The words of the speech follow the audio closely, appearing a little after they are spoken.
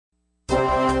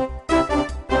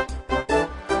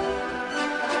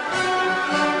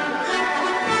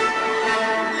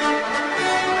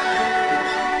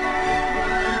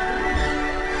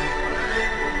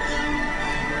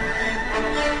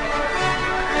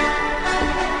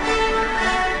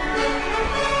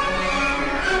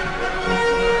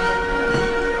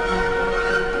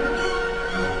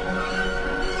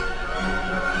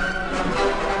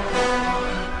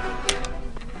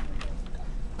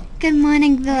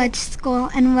Village School,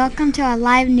 and welcome to our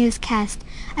live newscast.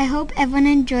 I hope everyone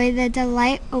enjoyed the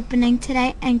delight opening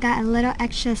today and got a little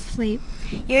extra sleep.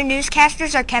 Your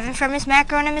newscasters are Kevin from Miss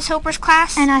Macron and Miss Hooper's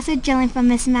class. And also Jillian from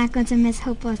Miss Macron's and Miss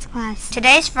Hooper's class.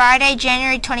 Today is Friday,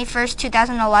 January 21st,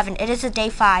 2011. It is a day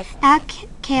 5. Our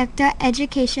character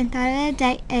education thought of the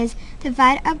day is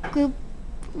divide up group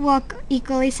work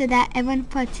equally so that everyone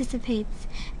participates.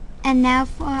 And now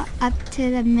for up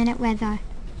to the minute weather.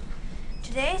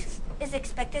 Today is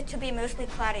expected to be mostly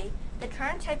cloudy. The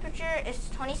current temperature is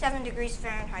 27 degrees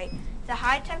Fahrenheit. The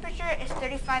high temperature is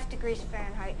 35 degrees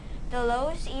Fahrenheit. The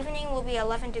lowest evening will be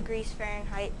 11 degrees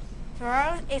Fahrenheit.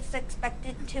 Tomorrow it's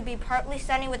expected to be partly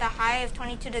sunny with a high of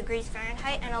 22 degrees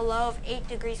Fahrenheit and a low of 8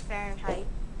 degrees Fahrenheit.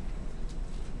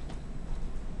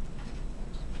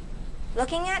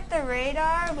 Looking at the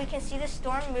radar, we can see the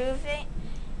storm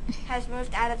has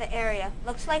moved out of the area.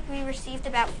 Looks like we received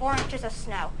about 4 inches of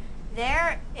snow.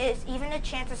 There is even a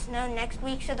chance of snow next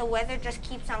week, so the weather just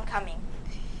keeps on coming.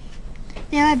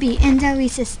 There will be indoor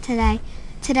recess today.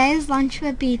 Today's lunch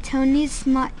will be Tony's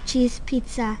Smart Cheese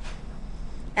Pizza.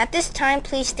 At this time,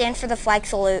 please stand for the flag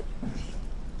salute.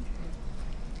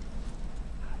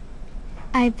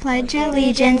 I pledge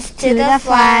allegiance to the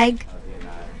flag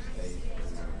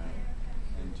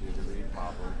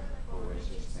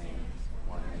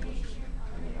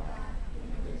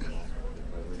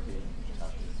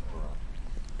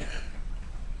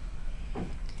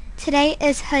Today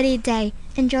is Hoodie Day.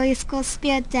 Enjoy your school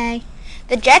spirit day.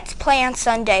 The Jets play on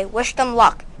Sunday. Wish them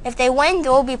luck. If they win, they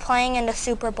will be playing in the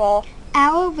Super Bowl.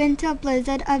 Our Winter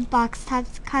Blizzard of Box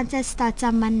Tops contest starts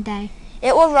on Monday.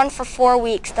 It will run for 4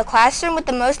 weeks. The classroom with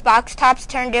the most box tops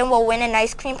turned in will win an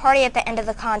ice cream party at the end of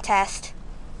the contest.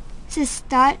 So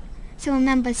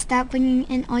remember, start bringing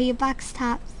in all your box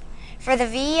tops. For the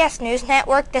VES News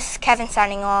Network, this is Kevin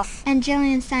signing off. And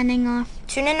Jillian signing off.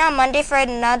 Tune in on Monday for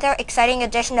another exciting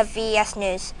edition of VES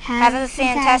News. Have a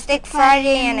fantastic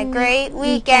Friday and a great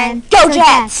weekend. Go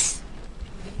Jets!